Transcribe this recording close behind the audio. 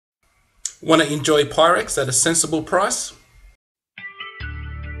Want to enjoy Pyrex at a sensible price?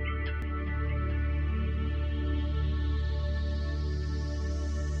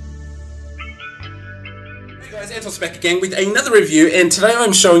 Hey guys, ANTOSS back again with another review, and today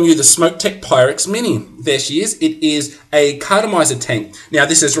I'm showing you the Smoktech Pyrex Mini. There she is. It is a cartomizer tank. Now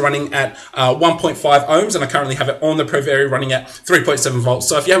this is running at 1.5 ohms, and I currently have it on the Pro Vari running at 3.7 volts.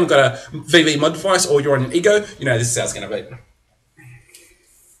 So if you haven't got a VV mod device or you're on an Ego, you know this is how it's going to be.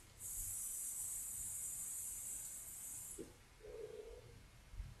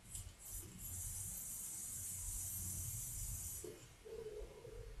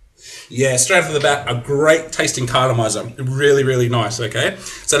 Yeah, straight off the bat, a great tasting cartomizer. Really, really nice, okay?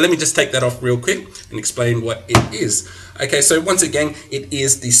 So let me just take that off real quick and explain what it is. Okay, so once again, it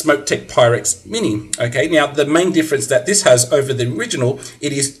is the Smoktech Pyrex Mini, okay? Now, the main difference that this has over the original,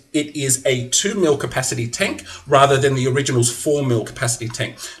 it is a 2 mil capacity tank rather than the original's 4 mil capacity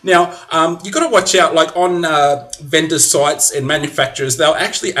tank. Now, you got to watch out, like on vendor sites and manufacturers, they'll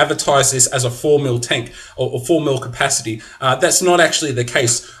actually advertise this as a 4 mil tank or 4 mil capacity. That's not actually the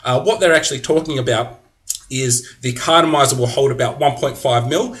case. What they're actually talking about is the cartomizer will hold about 1.5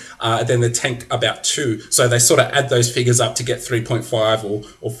 mil, then the tank about 2. So they sort of add those figures up to get 3.5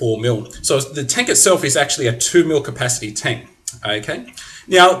 or 4 mil. So the tank itself is actually a 2 mil capacity tank. Okay.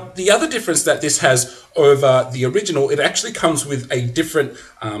 Now, the other difference that this has over the original, it actually comes with a different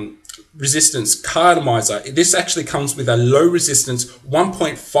resistance cartomizer. This actually comes with a low resistance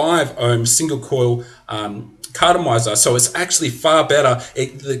 1.5 ohm single coil cartomizer, so it's actually far better.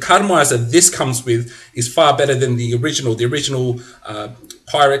 The cartomizer this comes with is far better than the original. The original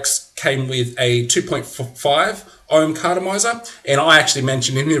Pyrex came with a 2.5 ohm cartomizer, and I actually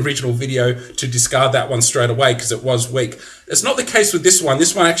mentioned in the original video to discard that one straight away because it was weak. It's not the case with this one.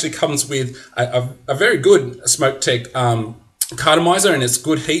 This one actually comes with a very good Smoktech cartomizer, and it's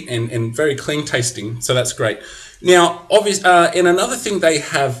good heat and very clean tasting, so that's great. Now, and another thing they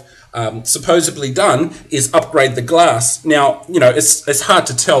have supposedly done is upgrade the glass. Now, you know, it's hard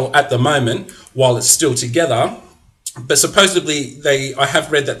to tell at the moment while it's still together, but supposedly I have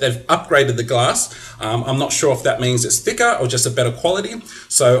read that they've upgraded the glass. I'm not sure if that means it's thicker or just a better quality.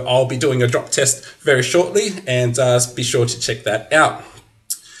 So I'll be doing a drop test very shortly, and be sure to check that out.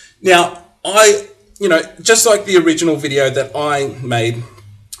 Now, just like the original video that I made,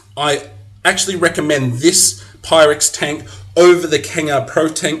 I actually recommend this Pyrex tank over the Kenga Pro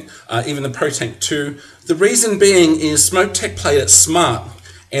Tank, even the Pro Tank 2. The reason being is Smoktech played it smart,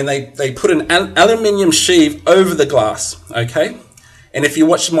 and they put an aluminium sheave over the glass, okay? And if you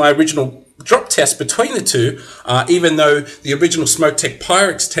watch my original drop test between the two, even though the original Smoktech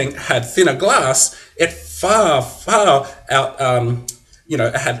Pyrex tank had thinner glass, it far out,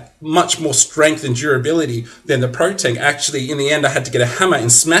 it had much more strength and durability than the Pro Tank. Actually, in the end, I had to get a hammer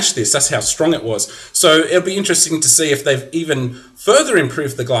and smash this. That's how strong it was. So it'll be interesting to see if they've even further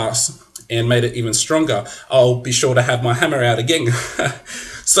improved the glass and made it even stronger. I'll be sure to have my hammer out again.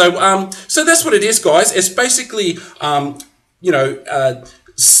 So that's what it is, guys. It's basically,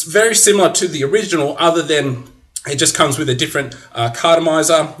 very similar to the original, other than it just comes with a different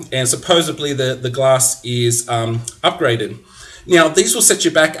cartomizer, and supposedly the glass is upgraded. Now, these will set you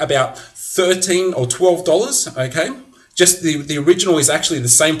back about $13 or $12, okay? Just the original is actually the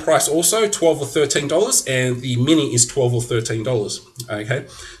same price also, $12 or $13, and the Mini is $12 or $13, okay?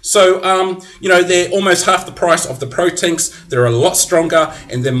 So, they're almost half the price of the Pro Tanks. They're a lot stronger,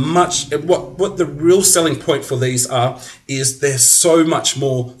 and they're what the real selling point for these is they're so much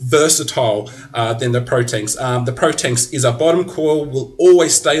more versatile than the Pro Tanks. The Pro Tanks is a bottom coil, will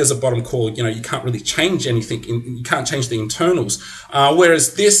always stay as a bottom coil. You know, you can't really change anything. You can't change the internals.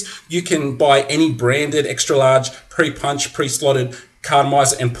 Whereas this, you can buy any branded extra large pre-punch, pre-slotted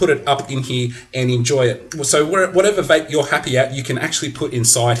cartomizer and put it up in here and enjoy it. So whatever vape you're happy at, you can actually put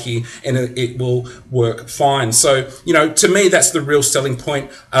inside here, and it will work fine. So, to me, that's the real selling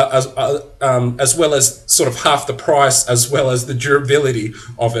point, as well as sort of half the price, as well as the durability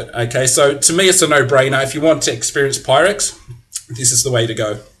of it. Okay, so to me, it's a no-brainer. If you want to experience Pyrex, this is the way to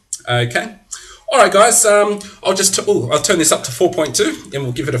go. Okay. All right, guys. I'll turn this up to 4.2, and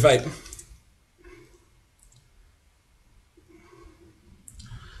we'll give it a vape.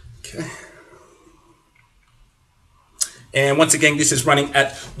 Okay. And once again, this is running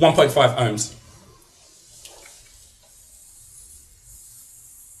at 1.5 ohms.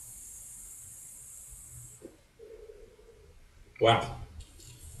 Wow.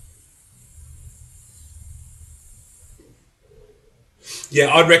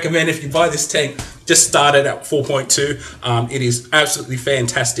 Yeah, I'd recommend if you buy this tank, just start it at 4.2. It is absolutely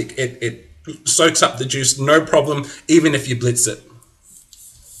fantastic. It soaks up the juice, no problem, even if you blitz it.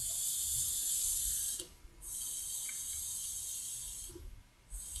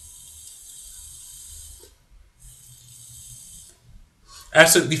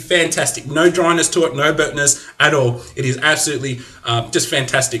 Absolutely fantastic. No dryness to it, no burntness at all. It is absolutely just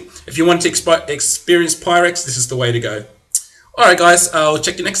fantastic. If you want to experience Pyrex, this is the way to go. All right, guys, I'll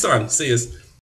check you next time. See you.